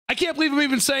I can't believe I'm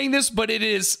even saying this, but it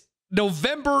is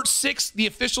November 6th, the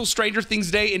official Stranger Things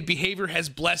Day, and behavior has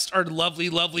blessed our lovely,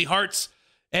 lovely hearts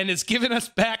and it's given us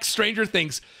back Stranger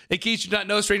Things. In case you do not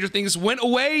know, Stranger Things went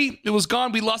away. It was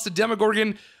gone. We lost the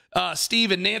Demorgorgon,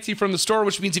 Steve and Nancy from the store,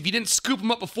 which means if you didn't scoop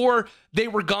them up before, they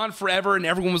were gone forever, and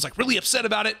everyone was like really upset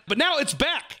about it. But now it's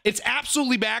back. It's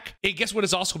absolutely back. And guess what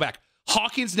is also back?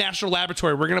 Hawkins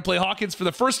Laboratory. We're going to play Hawkins for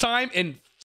the first time in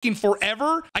fucking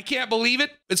forever. I can't believe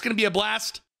it. It's going to be a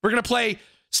blast. We're going to play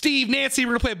Steve, Nancy.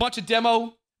 We're going to play a bunch of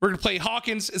demo. We're going to play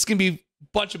Hawkins. It's going to be a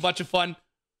bunch of fun.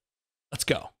 Let's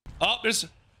go. Oh, there's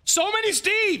so many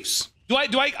Steves.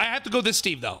 I have to go this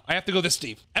Steve, though. I have to go this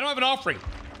Steve. I don't have an offering.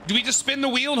 Do we just spin the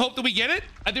wheel and hope that we get it?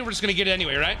 I think we're just going to get it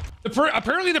anyway, right?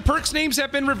 Apparently, the perks names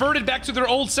have been reverted back to their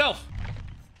old self.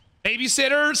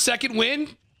 Babysitter, second win,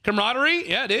 camaraderie.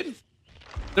 Yeah, dude.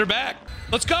 They're back.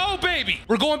 Let's go, baby.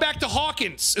 We're going back to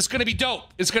Hawkins. It's going to be dope.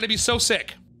 It's going to be so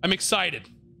sick. I'm excited.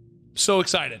 So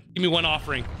excited. Give me one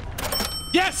offering.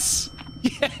 Yes!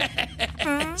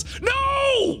 Yes!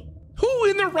 No! Who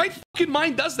in their right fucking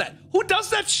mind does that? Who does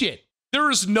that shit? There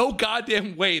is no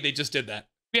goddamn way they just did that.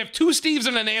 We have two Steves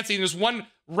and a Nancy, and there's one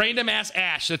random ass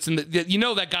Ash that's in the, you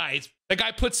know that guy. That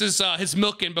guy puts his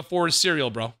milk in before his cereal,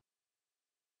 bro.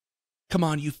 Come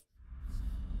on, you.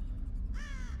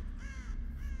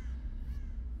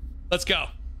 Let's go.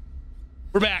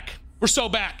 We're back. We're so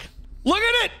back. Look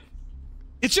at it.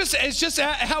 It's just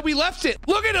how we left it.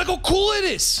 Look at it. Look how cool it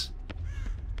is.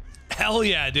 Hell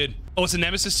yeah, dude. Oh, it's a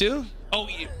Nemesis too? Oh,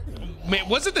 man,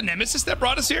 was it the Nemesis that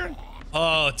brought us here?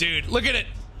 Oh, dude, look at it.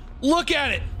 Look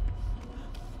at it.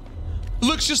 It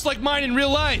looks just like mine in real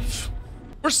life.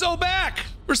 We're so back.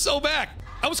 We're so back.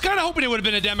 I was kind of hoping it would have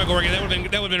been a Demogorgon. That would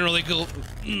have been really cool.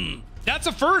 That's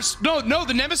a first. No,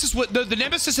 the Nemesis. The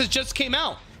Nemesis has just came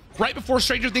out right before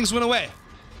Stranger Things went away.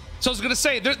 So I was gonna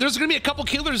say there's gonna be a couple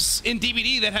killers in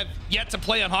DVD that have yet to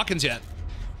play on Hawkins yet.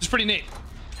 It's pretty neat.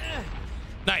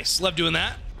 Nice. Love doing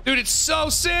that. Dude, it's so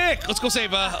sick. Let's go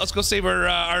save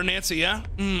our Nancy, yeah?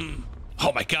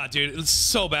 Oh my god, dude. It's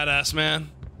so badass, man.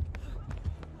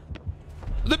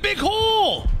 The big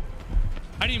hole!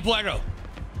 I need pull aggro.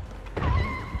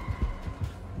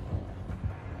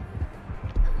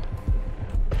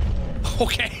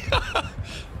 Okay.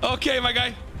 Okay, my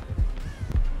guy.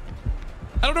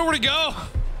 I don't know where to go.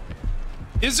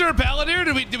 Is there a pallet here?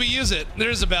 Did we use it?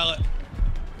 There is a pallet.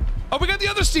 Oh, we got the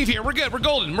other Steve here. We're good. We're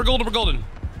golden. We're golden. We're golden.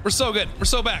 We're so good. We're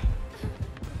so back.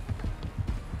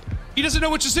 He doesn't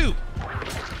know which is who.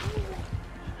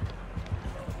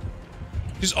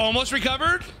 He's almost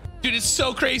recovered. Dude, it's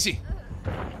so crazy.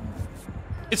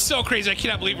 It's so crazy. I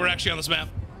cannot believe we're actually on this map.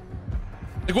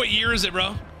 Like, what year is it,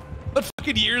 bro? What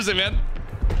fucking year is it, man?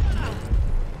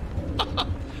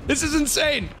 This is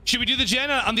insane. Should we do the gen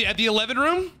at the 11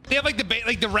 room? They have like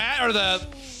the rat or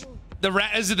the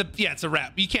rat. Is it the, yeah, it's a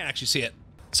rat. You can't actually see it.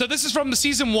 So this is from the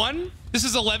season 1. This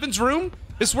is 11's room.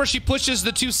 This is where she pushes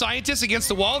the two scientists against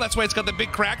the wall. That's why it's got the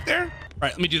big crack there. All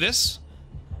right, let me do this.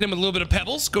 Then with a little bit of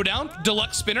pebbles, go down.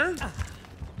 Deluxe spinner.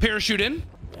 Parachute in.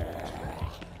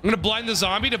 I'm gonna blind the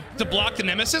zombie to block the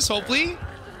Nemesis, hopefully.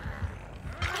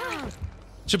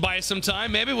 Should buy us some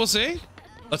time, maybe, we'll see.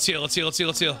 Let's heal, let's heal, let's heal,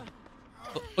 let's heal.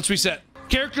 Let's reset.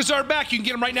 Characters are back. You can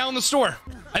get them right now in the store.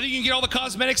 I think you can get all the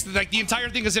cosmetics, like the entire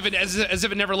thing, as if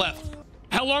it never left.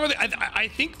 How long are they? I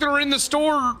think they're in the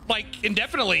store like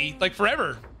indefinitely, like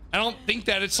forever. I don't think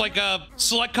that it's like a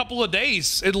select couple of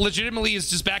days. It legitimately is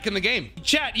just back in the game.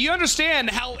 Chat, you understand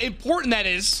how important that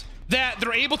is, that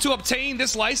they're able to obtain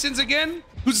this license again?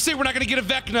 Who's to say we're not gonna get a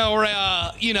Vecna or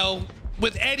a, you know,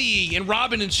 with Eddie and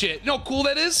Robin and shit? You know how cool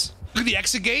that is? Look at the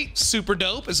exit gate, super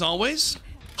dope as always.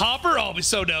 Hopper, oh, be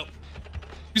so dope.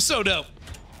 Be so dope.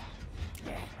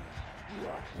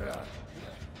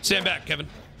 Stand back, Kevin.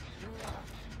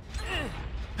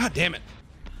 God damn it.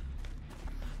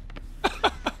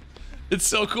 It's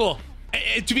so cool.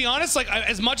 To be honest, like,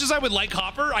 as much as I would like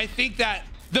Hopper, I think that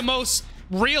the most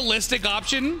realistic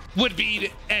option would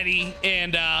be Eddie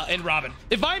and Robin.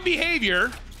 If I'm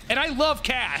behavior, and I love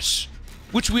Cash,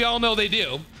 which we all know they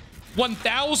do,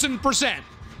 1000%,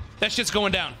 that shit's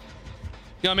going down.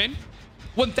 You know what I mean?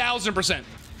 1000%.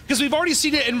 Because we've already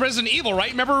seen it in Resident Evil,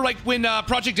 right? Remember, like, when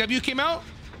Project W came out?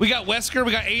 We got Wesker,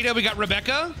 we got Ada, we got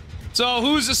Rebecca. So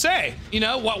who's to say? You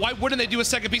know, why wouldn't they do a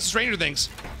second piece of Stranger Things?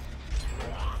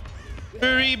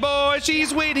 Hurry, boy,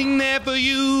 she's waiting there for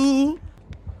you.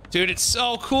 Dude, it's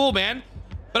so cool, man.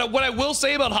 But what I will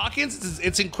say about Hawkins is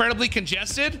it's incredibly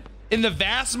congested. In the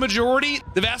vast majority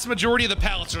of the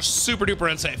pallets are super duper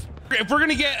unsafe. If we're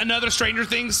gonna get another Stranger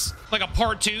Things, like a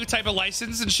part 2 type of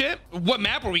license and shit, what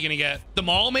map are we gonna get? The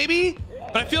mall, maybe?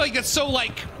 But I feel like that's so,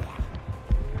 like,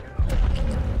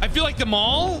 I feel like the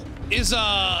mall is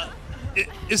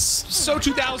so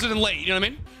 2000 and late, you know what I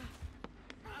mean?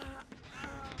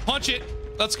 Punch it.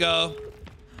 Let's go.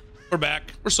 We're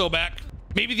back. We're so back.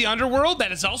 Maybe the underworld?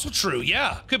 That is also true.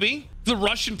 Yeah, could be. The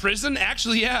Russian prison?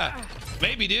 Actually, yeah.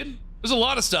 Maybe, dude. There's a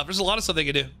lot of stuff. There's a lot of stuff they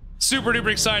could do. Super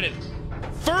duper excited.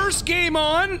 First game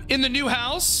on in the new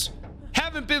house.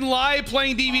 Haven't been live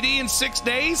playing DVD in 6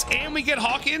 days. And we get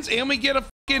Hawkins. And we get a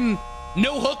fucking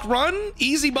no hook run.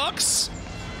 Easy bucks.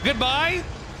 Goodbye.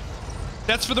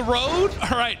 That's for the road.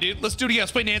 All right, dude. Let's do it again.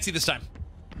 Let's play Nancy this time.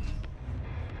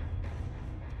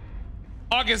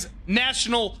 Hawkins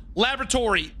National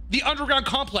Laboratory. The underground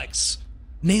complex.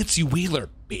 Nancy Wheeler,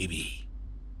 baby.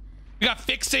 We got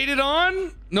fixated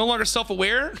on. No longer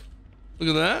self-aware. Look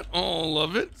at that. Oh,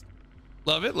 love it.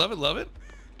 Love it, love it, love it.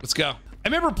 Let's go. I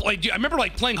remember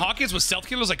playing Hawkins with stealth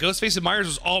killers like Ghostface and Myers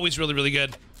was always really, really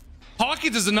good.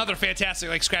 Hawkins is another fantastic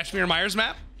like Scratch Mirror Myers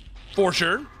map. For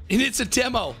sure. And it's a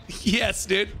demo. Yes,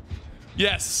 dude.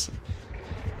 Yes.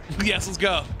 Yes, let's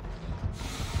go.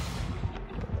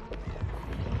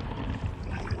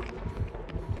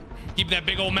 Keeping that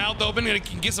big old mouth open. Gonna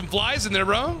get some flies in there,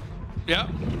 bro. Yeah.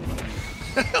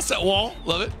 That's that wall.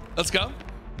 Love it. Let's go.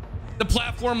 The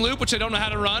platform loop, which I don't know how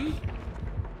to run.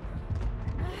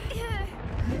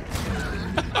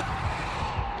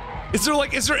 Is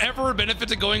there ever a benefit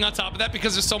to going on top of that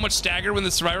because there's so much stagger when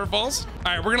the survivor falls?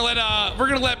 All right, we're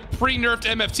gonna let pre-nerfed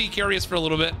MFT carry us for a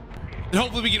little bit, and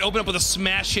hopefully we can open up with a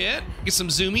smash hit, get some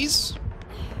zoomies.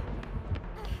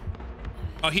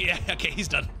 Oh, okay, he's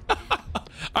done. All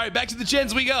right, back to the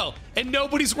gens we go, and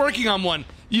nobody's working on one.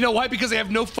 You know why? Because they have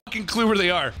no fucking clue where they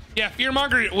are. Yeah,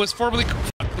 Fearmonger was formerly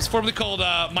called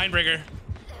Mindbreaker.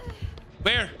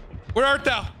 Where art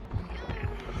thou?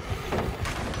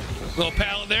 Little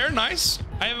pallet there, nice.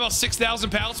 I have about 6,000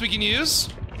 pallets we can use.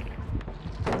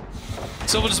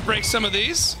 So we'll just break some of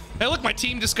these. Hey, look, my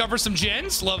team discovered some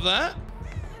gens. Love that.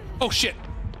 Oh, shit.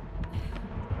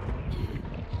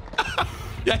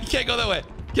 Yeah, he can't go that way.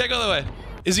 Can't go that way.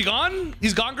 Is he gone?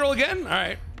 He's gone, girl, again? All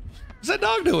right. What's that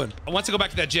dog doing? I want to go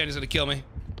back to that gen. He's gonna kill me.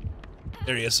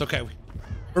 There he is. Okay.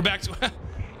 We're back to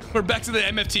we're back to the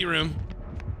MFT room.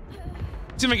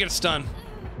 See if I can get a stun.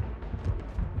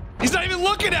 He's not even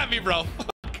looking at me, bro.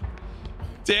 Fuck.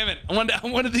 Damn it. I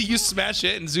wanted to use smash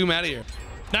it and zoom out of here.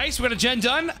 Nice. We got a gen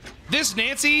done. This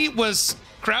Nancy was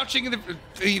crouching in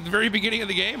the very beginning of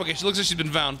the game. Okay, she looks like she's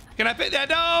been found. Can I pet that?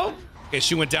 No. Okay,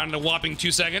 she went down in a whopping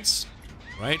 2 seconds.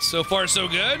 Right, so far so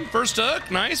good. First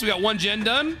hook, nice. We got one gen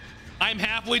done. I'm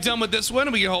halfway done with this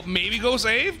one. We can hope maybe go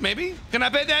save, maybe. Can I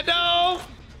pet that? No.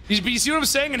 You see what I'm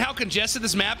saying and how congested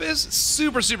this map is?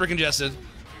 Super, super congested.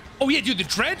 Oh yeah, dude, the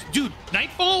dread, dude,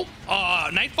 Nightfall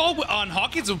on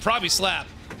Hawkins would probably slap.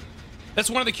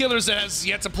 That's one of the killers that has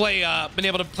yet to play, been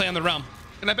able to play on the realm.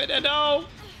 Can I bet that? No.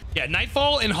 Yeah,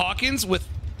 Nightfall in Hawkins with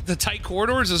the tight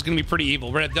corridors is gonna be pretty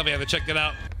evil. We're gonna definitely have to check that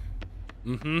out.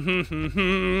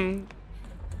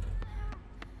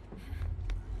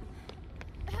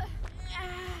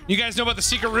 You guys know about the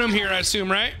secret room here, I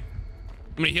assume, right?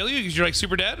 I'm gonna heal you because you're like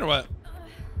super dead or what?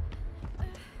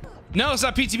 No, it's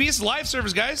not PTB, it's live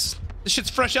servers, guys. This shit's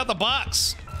fresh out the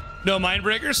box. No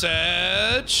Mindbreaker,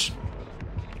 Sedge.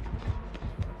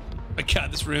 My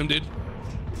God, this room, dude.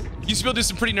 You used to be able to do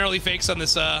some pretty gnarly fakes on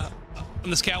this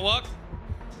catwalk.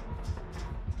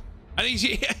 I think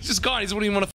he's just gone. He doesn't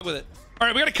even want to fuck with it. All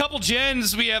right, we got a couple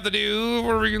gens we have to do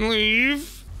before we can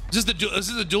leave. Is this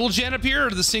the dual gen up here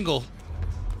or the single?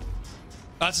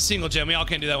 Oh, that's a single gen. We all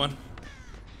can't do that one.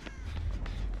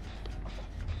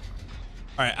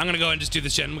 All right, I'm gonna go ahead and just do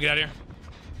this gen. We'll get out of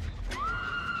here.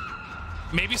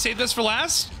 Maybe save this for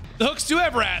last. The hooks do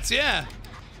have rats, yeah.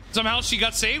 Somehow she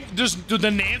got saved.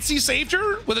 The Nancy saved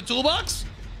her with a toolbox.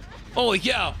 Holy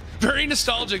cow! Very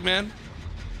nostalgic, man.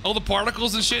 All the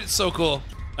particles and shit. It's so cool. All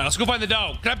right, let's go find the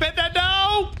dog. Can I pet that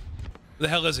dog? Where the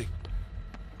hell is he?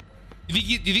 Do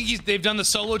you think they've done the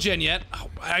solo gen yet? Oh,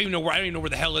 I don't even know where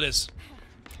the hell it is.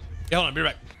 Yeah, hold on, be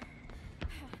right back.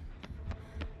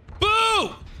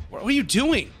 Boo! What are you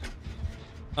doing?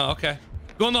 Oh, okay.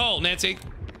 Go in the hole, Nancy.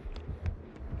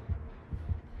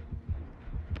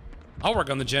 I'll work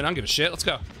on the gen. I don't give a shit. Let's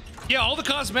go. Yeah, all the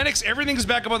cosmetics, everything's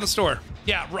back up on the store.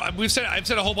 Yeah, I've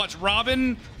said a whole bunch.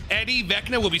 Robin, Eddie,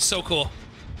 Vecna will be so cool.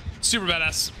 Super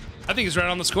badass. I think he's right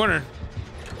on this corner.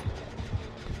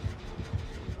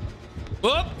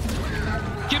 Whoop!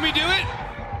 Can we do it?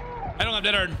 I don't have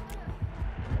dead hard.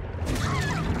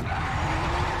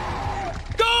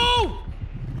 Go!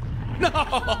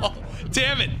 No!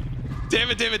 Damn it. Damn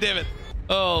it, damn it, damn it.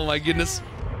 Oh my goodness.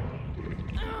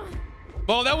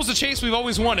 Well, that was the chase we've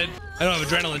always wanted. I don't have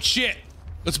adrenaline. Shit.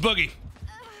 Let's boogie.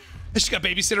 I just got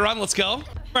babysitter on. Let's go.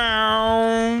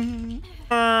 All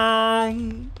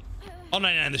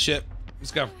 99 the ship.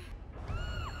 Let's go.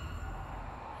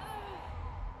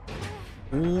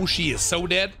 Ooh, she is so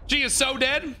dead. She is so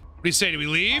dead. What do you say? Do we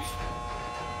leave?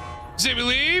 Say we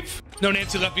leave? No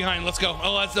Nancy left behind. Let's go.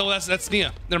 Oh, that's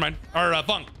Nia. Never mind. Our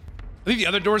bunk. I think the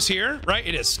other door's here, right?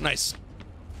 It is. Nice.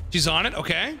 She's on it.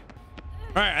 Okay.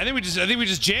 All right. I think we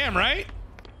just jam, right?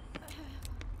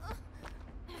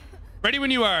 Ready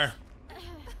when you are.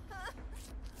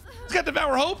 It's got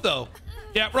Devour Hope though.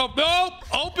 Yeah, bro. Nope.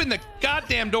 Open the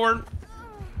goddamn door.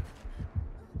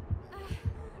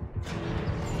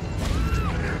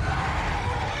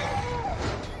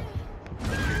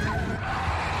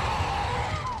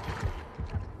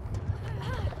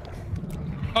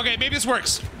 Okay, maybe this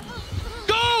works.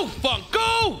 Go, Funk,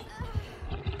 go!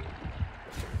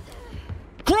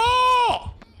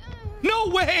 Crawl! No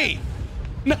way!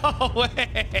 No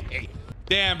way!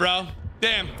 Damn, bro.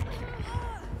 Damn.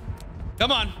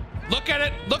 Come on. Look at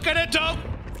it. Look at it, dog.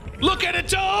 Look at it,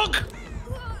 dog.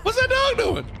 What's that dog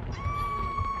doing?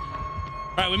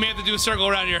 All right, we may have to do a circle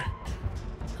around here.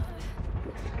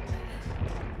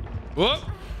 Whoop.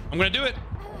 I'm gonna do it.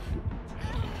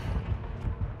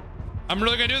 I'm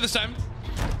really gonna do it this time.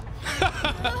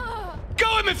 Go,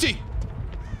 MFT!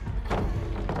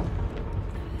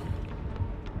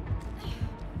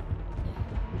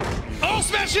 Oh,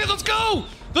 smash it! Let's go!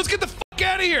 Let's get the fuck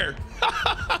out of here!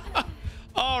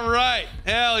 All right,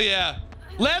 hell yeah.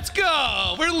 Let's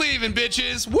go! We're leaving,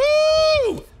 bitches.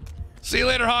 Woo! See you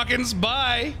later, Hawkins.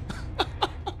 Bye.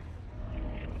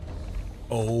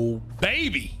 Oh,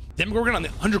 baby. Demorgorgon on the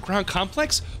Underground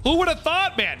Complex? Who would have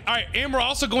thought, man? All right, and we're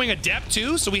also going Adept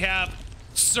too, so we have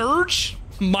Surge,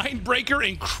 Mindbreaker,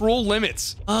 and Cruel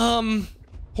Limits.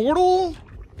 Portal?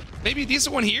 Maybe a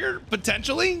decent one here,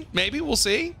 potentially. Maybe, we'll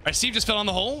see. All right, Steve just fell on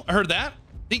the hole. I heard that. I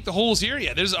think the hole's here.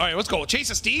 Yeah, there's, all right, let's go.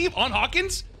 Chase a Steve on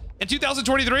Hawkins in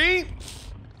 2023.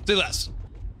 Say less.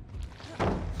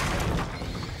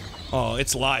 Oh,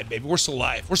 it's live, baby. We're so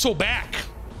live. We're so back.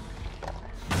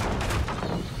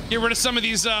 Get rid of some of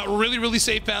these really, really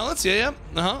safe pallets. Yeah,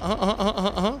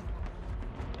 yeah.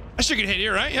 I should get hit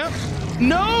here, right? Yeah.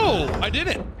 No, I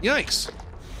didn't. Yikes.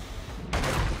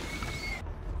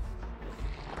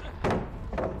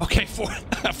 Okay, four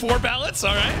pallets.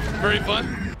 All right, very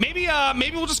fun. Maybe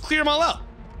we'll just clear them all out.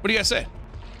 What do you guys say?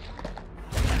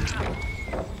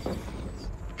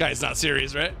 Guy's not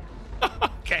serious, right?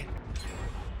 Okay.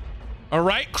 All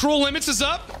right, Cruel Limits is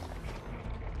up.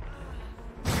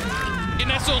 And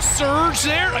that's a surge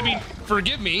there. I mean,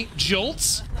 forgive me,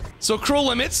 jolts. So Cruel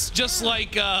Limits, just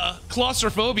like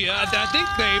claustrophobia, I think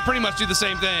they pretty much do the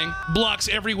same thing. Blocks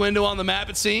every window on the map,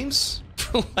 it seems,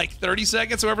 for like 30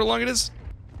 seconds, however long it is.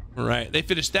 All right, they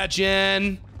finished that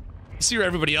gen. Let's see where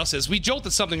everybody else is. We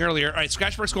jolted something earlier. All right,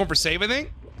 Scratchmark's going for save, I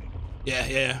think.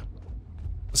 Yeah.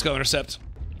 Let's go intercept.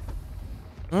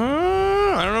 I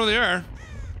don't know where they are.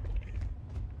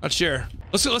 Not sure.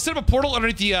 Let's set up a portal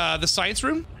underneath the science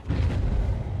room.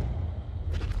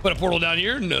 Put a portal down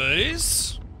here.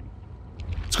 Nice.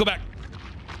 Let's go back.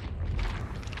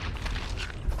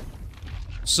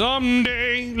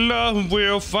 Someday love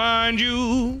will find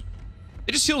you.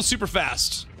 It just heals super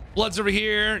fast. Blood's over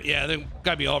here. Yeah, they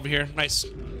gotta be all over here. Nice.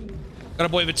 Got a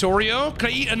boy Vittorio. Can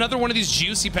I eat another one of these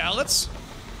juicy pallets?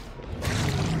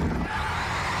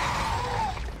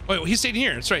 Wait, he stayed in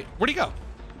here. That's right. Where'd he go?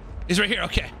 He's right here.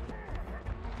 Okay.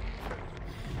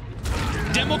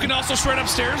 Demo can also shred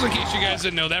upstairs, in case you guys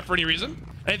didn't know that for any reason.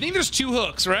 I think there's 2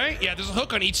 hooks, right? Yeah, there's a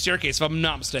hook on each staircase, if I'm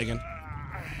not mistaken.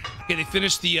 Okay, they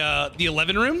finished the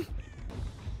 11 room.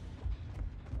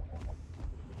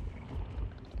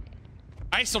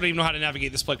 I still don't even know how to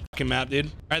navigate this fucking map, dude.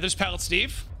 All right, there's Pallet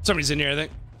Steve. Somebody's in here, I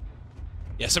think.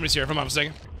 Yeah, somebody's here, if I'm not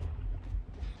mistaken.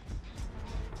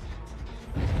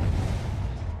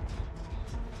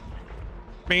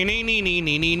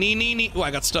 Oh,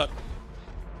 I got stuck.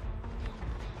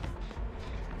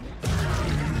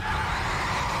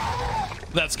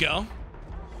 Let's go.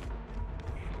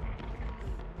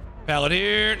 Pallet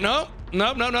here. Nope.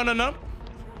 Nope.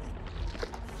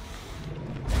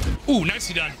 Ooh,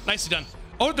 nicely done. Nicely done.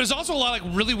 Oh, there's also a lot of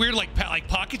like really weird like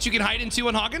pockets you can hide into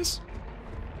on Hawkins.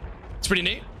 It's pretty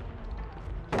neat.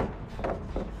 I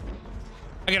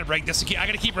gotta break this. I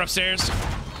gotta keep her upstairs.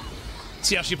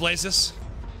 See how she plays this.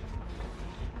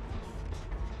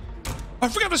 I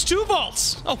forgot there's 2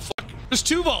 vaults. Oh, fuck. There's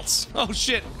 2 vaults. Oh,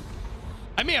 shit.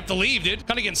 I may have to leave, dude.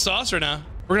 Kind of getting sauce right now.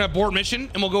 We're gonna abort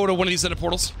mission, and we'll go to one of these other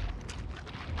portals.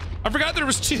 I forgot there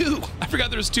was 2. I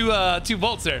forgot there was 2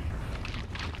 vaults there.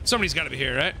 Somebody's got to be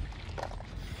here, right?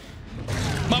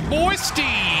 My boy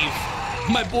Steve.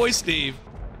 My boy Steve.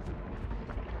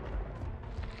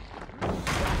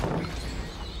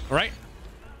 All right.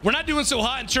 We're not doing so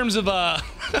hot in terms of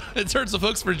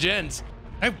hooks for gens.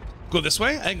 I go this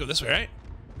way? I can go this way, right?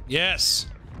 Yes.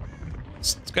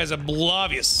 This guy's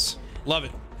oblivious. Love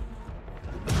it.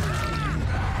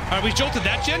 All right, we jolted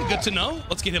that gen. Good to know.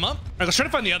 Let's get him up. All right, let's try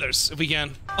to find the others if we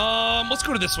can. Let's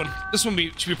go to this one. This one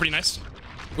should be pretty nice.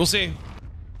 We'll see.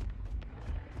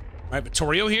 All right,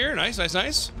 Vittorio here. Nice, nice,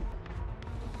 nice.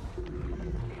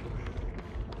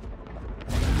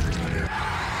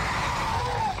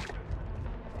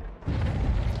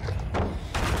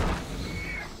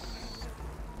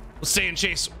 Let's stay in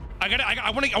chase.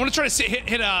 I want to try to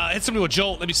hit somebody with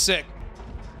jolt. That'd be sick.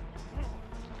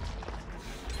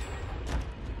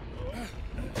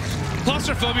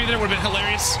 Claustrophobia there would have been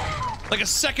hilarious. Like a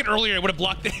second earlier, it would have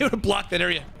blocked that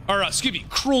area. Or excuse me,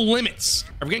 cruel limits.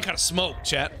 We're getting kind of smoked,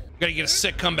 chat. Gotta get a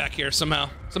sick comeback here somehow.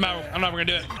 I don't know how we're gonna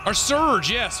do it. Our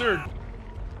surge, yeah, surge.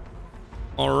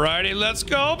 Alrighty, let's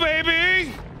go,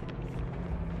 baby.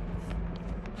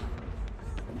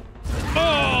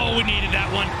 Oh, we needed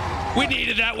that one. We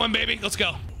needed that one, baby. Let's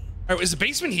go. All right, is the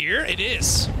basement here? It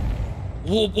is.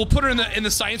 We'll put her in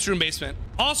the science room basement.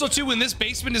 Also, too, when this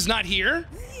basement is not here,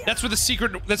 that's where the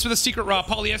secret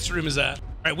polyester room is at. All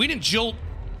right, we didn't jolt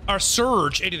our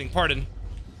surge anything. Pardon.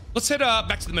 Let's head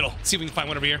back to the middle. See if we can find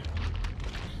one over here.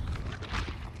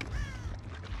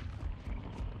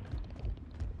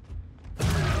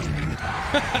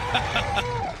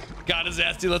 Got his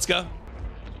ass, dude. Let's go.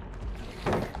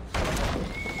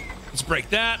 Let's break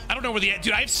that. I don't know where the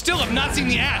dude. I still have not seen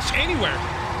the ash anywhere.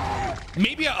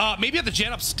 Maybe at the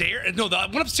gen upstairs. No, the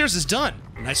one upstairs is done.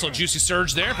 Nice little juicy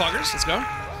surge there, buggers. Let's go.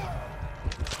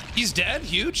 He's dead.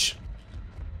 Huge.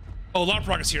 Oh, a lot of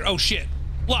progress here. Oh shit.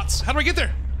 Lots. How do I get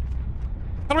there?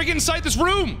 How do I get inside this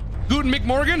room? Guten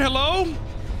McMorgan. Hello.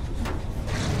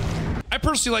 I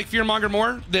personally like Fearmonger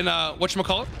more than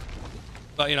whatchamacallit.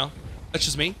 But you know, that's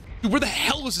just me. Dude, where the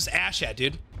hell was this ash at,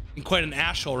 dude? In quite an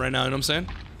ash hole right now. You know what I'm saying?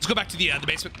 Let's go back to the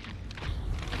basement.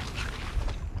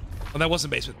 Oh, that wasn't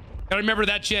basement. Gotta remember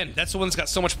that gen. That's the one that's got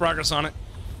so much progress on it.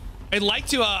 I'd like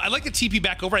to TP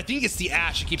back over. I think it's the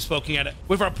ash that keeps poking at it.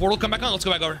 Wait for our portal to come back on. Let's go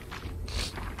back over.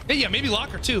 Yeah, maybe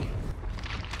locker too.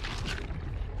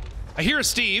 I hear a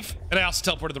Steve, and I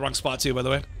also teleported the wrong spot too, by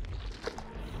the way.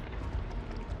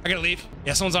 I gotta leave.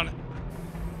 Yeah, someone's on it.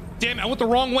 Damn it, I went the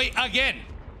wrong way again.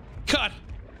 God.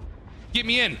 Get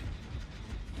me in.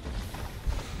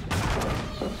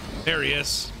 There he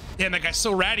is. Damn, that guy's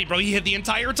so ratty, bro. He hit the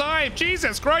entire time.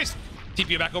 Jesus Christ. TP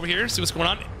you back over here. See what's going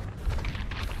on.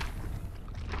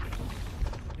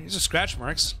 These are scratch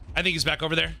marks. I think he's back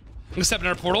over there. I'm gonna step in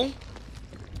our portal.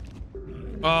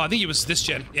 Oh, I think it was this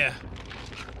gen. Yeah.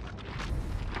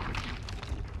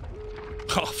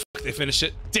 Oh, fuck. They finished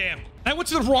it. Damn. I went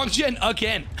to the wrong gen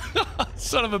again.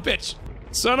 Son of a bitch.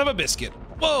 Son of a biscuit.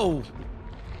 Whoa.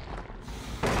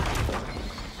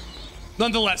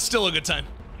 Nonetheless, still a good time.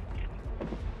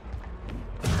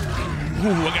 Ooh,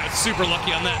 I got super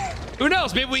lucky on that. Who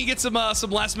knows? Maybe we can get some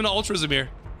last minute ultras here.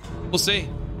 We'll see.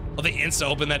 Oh, they insta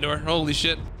open that door. Holy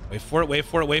shit. Wait for it, wait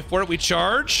for it, wait for it. We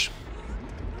charge.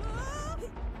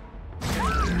 Woo.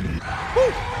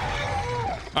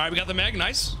 All right, we got the Meg.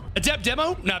 Nice. Adept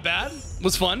demo, not bad.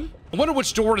 Was fun. I wonder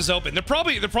which door is open. They're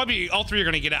probably all three are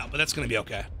gonna get out, but that's gonna be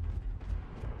okay.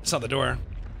 It's not the door.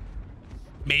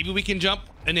 Maybe we can jump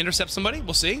and intercept somebody.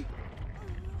 We'll see.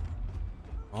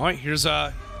 All right, here's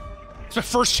it's my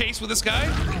first chase with this guy.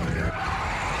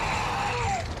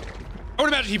 I would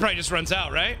imagine he probably just runs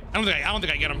out, right? I don't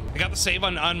think I get him. I got the save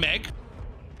on Meg.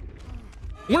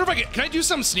 I wonder if can I do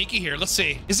something sneaky here? Let's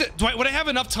see. Would I have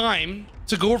enough time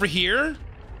to go over here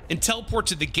and teleport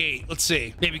to the gate? Let's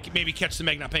see. Maybe catch the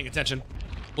Meg not paying attention.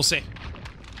 We'll see.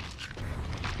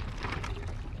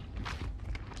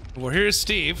 Well, here's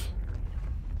Steve.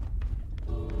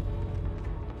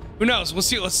 Who knows? We'll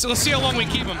see. Let's see how long we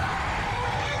keep him.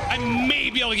 I may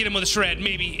be able to get him with a shred.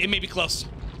 Maybe. It may be close.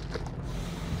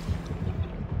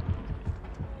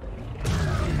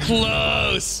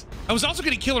 Close. I was also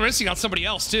getting killer instinct on somebody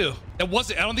else too. I don't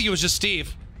think it was just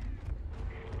Steve.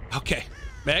 Okay.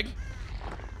 Meg?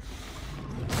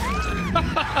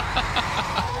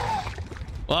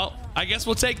 Well, I guess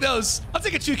we'll take those. I'll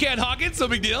take a 2-can Hawkins, no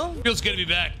big deal. Feels good to be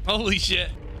back. Holy shit.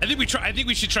 I think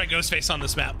we should try Ghostface on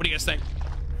this map. What do you guys think?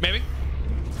 Maybe?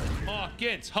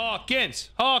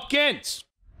 Hawkins.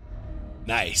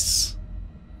 Nice.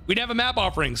 We didn't have a map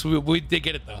offerings. We did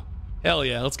get it though. Hell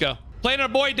yeah, let's go. Playing our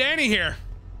boy Danny here.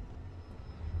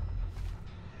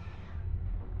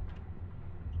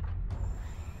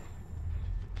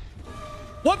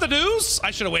 What the deuce?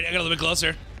 I should have waited. I got a little bit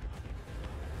closer.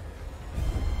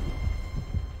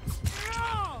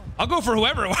 I'll go for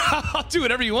whoever. I'll do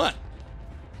whatever you want.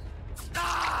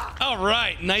 All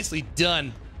right, nicely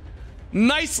done.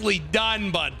 Nicely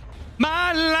done, bud.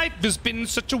 My life has been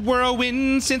such a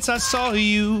whirlwind since I saw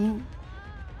you.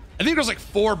 I think there's like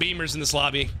 4 beamers in this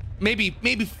lobby. Maybe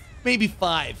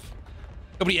 5.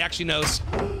 Nobody actually knows.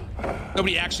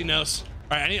 Nobody actually knows.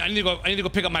 All right, I need to go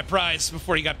pick up my prize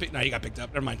before he got picked. No, he got picked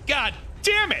up. Never mind. God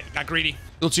damn it! Got greedy. A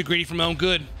little too greedy for my own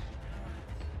good.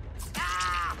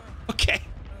 Okay.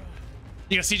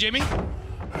 You gonna CJ me?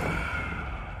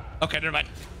 Okay, never mind.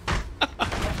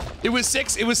 It was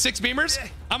 6 beamers.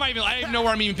 I don't even know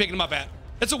where I'm even picking them up at.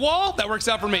 It's a wall. That works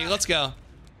out for me. Let's go.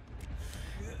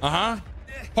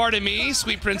 Pardon me,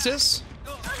 sweet princess.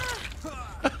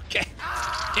 Okay.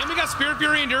 And we got Spirit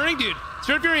Fury Enduring, dude.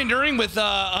 Spirit Fury Enduring with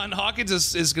on Hawkins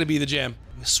is gonna be the jam.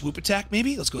 Swoop attack,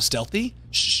 maybe? Let's go stealthy.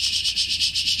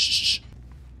 Shh.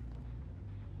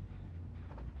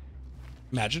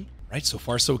 Imagine. Right, so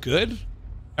far so good.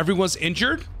 Everyone's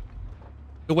injured.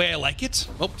 The way I like it.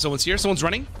 Oh, someone's here. Someone's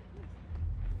running.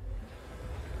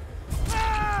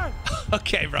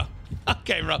 Okay, bro.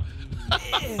 Okay, bro.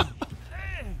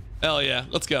 Hell yeah,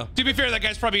 let's go. To be fair, that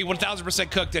guy's probably 1000%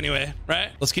 cooked anyway,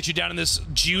 right? Let's get you down in this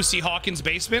juicy Hawkins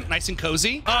basement, nice and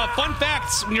cozy. Fun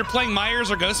facts, when you're playing Myers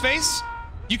or Ghostface,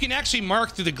 you can actually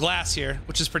mark through the glass here,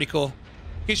 which is pretty cool.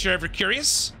 In case you're ever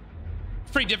curious.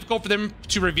 It's pretty difficult for them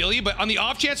to reveal you, but on the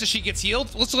off chance that she gets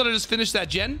healed, let's let her just finish that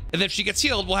gen. And then if she gets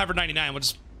healed, we'll have her 99. We'll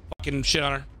just fucking shit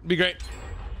on her. It'd be great.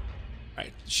 All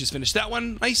right, she's finished that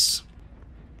one. Nice.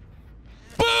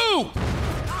 Boo!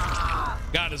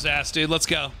 Got his ass, dude. Let's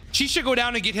go. She should go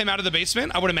down and get him out of the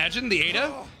basement, I would imagine, the Ada.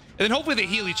 And then hopefully they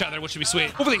heal each other, which would be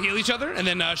sweet. Hopefully they heal each other, and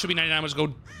then she'll be 99. We'll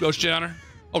just go shit on her.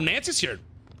 Oh, Nancy's here.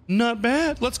 Not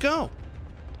bad. Let's go.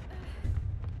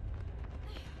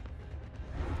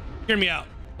 Hear me out.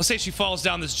 Let's say she falls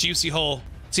down this juicy hole.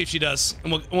 See if she does.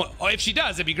 And if she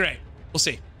does, it'd be great. We'll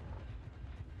see.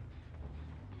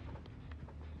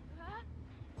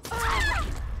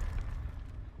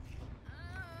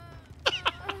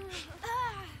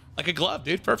 Like a glove,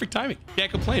 dude. Perfect timing.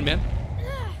 Can't complain, man.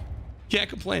 Can't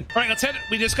complain. All right, let's head.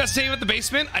 We discussed staying with the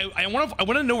basement. I want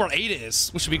to know where Ada is,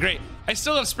 which would be great. I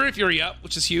still have Spirit Fury up,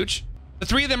 which is huge. The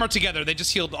 3 of them are together. They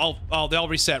just healed they all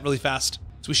reset really fast.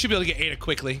 So we should be able to get Ada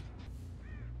quickly.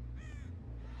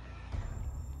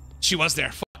 She was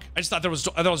there. Fuck. I just thought that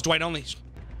was Dwight only.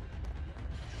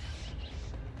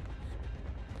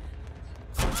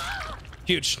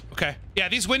 Huge. Okay. Yeah,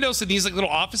 these windows in these like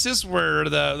little offices where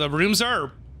the rooms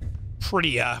are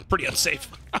pretty unsafe,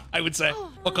 I would say.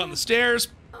 Look on the stairs.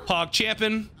 Pog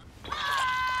champing.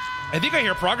 I think I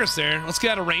hear progress there. Let's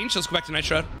get out of range. Let's go back to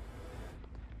Nitro.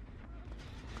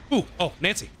 Ooh. Oh,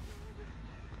 Nancy.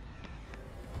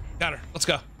 Got her. Let's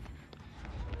go.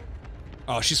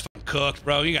 Oh, she's fucking cooked,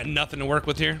 bro. You got nothing to work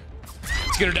with here.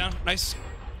 Let's get her down. Nice.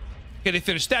 Okay, they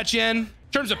finished that gen. In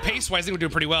terms of pace-wise, I think we're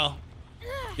doing pretty well.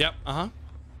 Yep.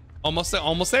 Almost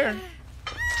there.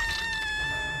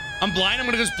 I'm blind. I'm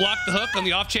gonna just block the hook on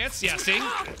the off chance. Yeah, see?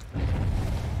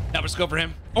 Now let's go for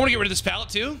him. I want to get rid of this pallet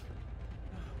too.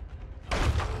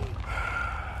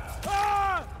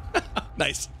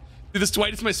 Nice. Dude, this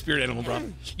Dwight is my spirit animal, bro.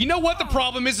 You know what the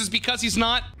problem is because he's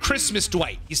not Christmas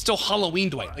Dwight. He's still Halloween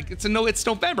Dwight. Like it's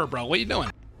November, bro. What are you doing?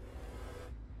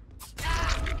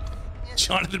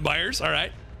 Jonathan Myers. All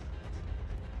right.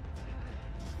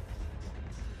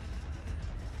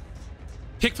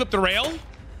 Kickflip the rail.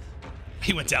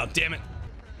 He went down, damn it.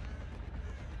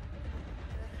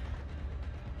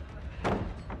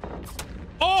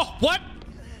 Oh, what?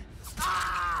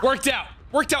 Worked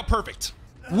out perfect.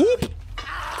 Whoop.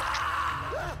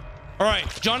 All right,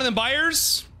 Jonathan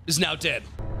Byers is now dead.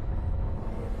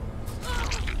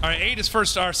 All right, 8 is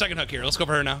first, our second hook here. Let's go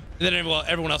for her now. And then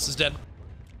everyone else is dead.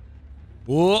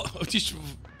 Whoa.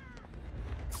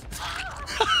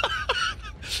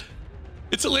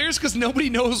 It's hilarious because nobody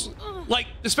knows, like,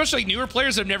 especially newer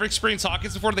players that have never experienced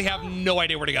Hawkins before, they have no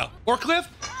idea where to go. Forklift?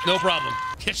 No problem.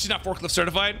 Yeah, she's not forklift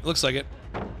certified. It looks like it.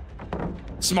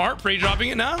 Smart, pre-dropping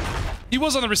it now. He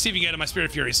was on the receiving end of my Spirit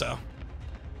Fury, so.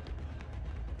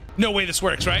 No way this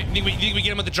works, right? Think we get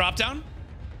him with the drop down?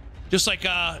 Just like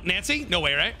Nancy? No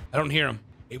way, right? I don't hear him.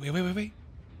 Wait.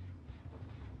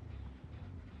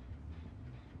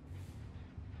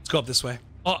 Let's go up this way.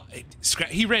 Oh,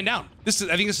 he ran down. I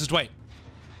think this is Dwight.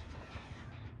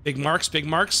 Big marks.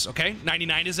 Okay,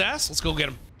 99 his ass. Let's go get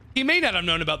him. He may not have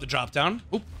known about the drop down.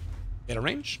 Oop, get a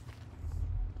range.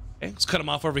 Okay, let's cut him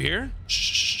off over here.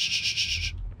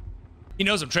 Shh. He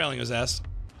knows I'm trailing his ass.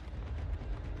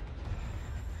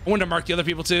 I wanted to mark the other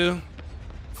people too.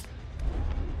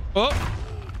 Oh,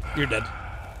 you're dead.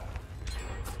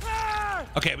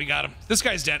 Okay, we got him. This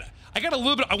guy's dead. I got a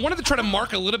little bit. I wanted to try to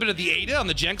mark a little bit of the Ada on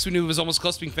the gen because we knew it was almost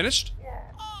close to being finished.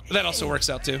 But that also works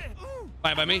out too.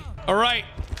 Fine by me. All right.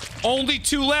 Only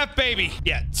 2 left, baby.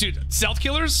 Yeah, dude. Stealth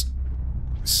killers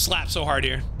slap so hard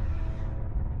here.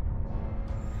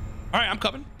 All right, I'm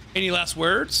coming. Any last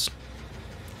words?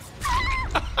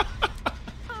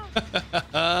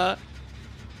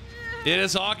 It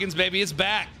is Hawkins, baby. It's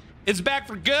back. It's back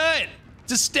for good.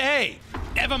 To stay.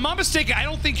 If I'm not mistaken, I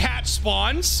don't think Hatch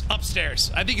spawns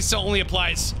upstairs. I think it still only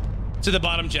applies to the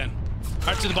bottom gen.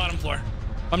 Or to the bottom floor.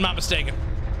 If I'm not mistaken.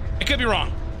 I could be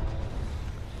wrong.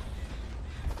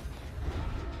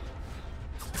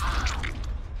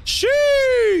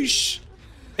 Sheesh!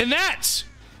 And that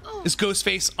is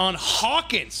Ghostface on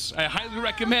Hawkins. I highly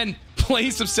recommend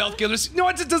playing some stealth killers. You know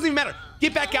what? It doesn't even matter.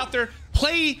 Get back out there.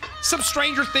 Play some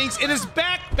Stranger Things. It is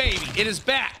back, baby. It is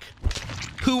back.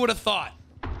 Who would have thought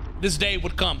this day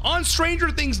would come? On Stranger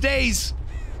Things days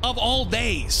of all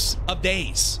days of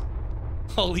days.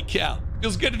 Holy cow.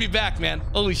 Feels good to be back, man.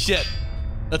 Holy shit.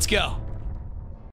 Let's go.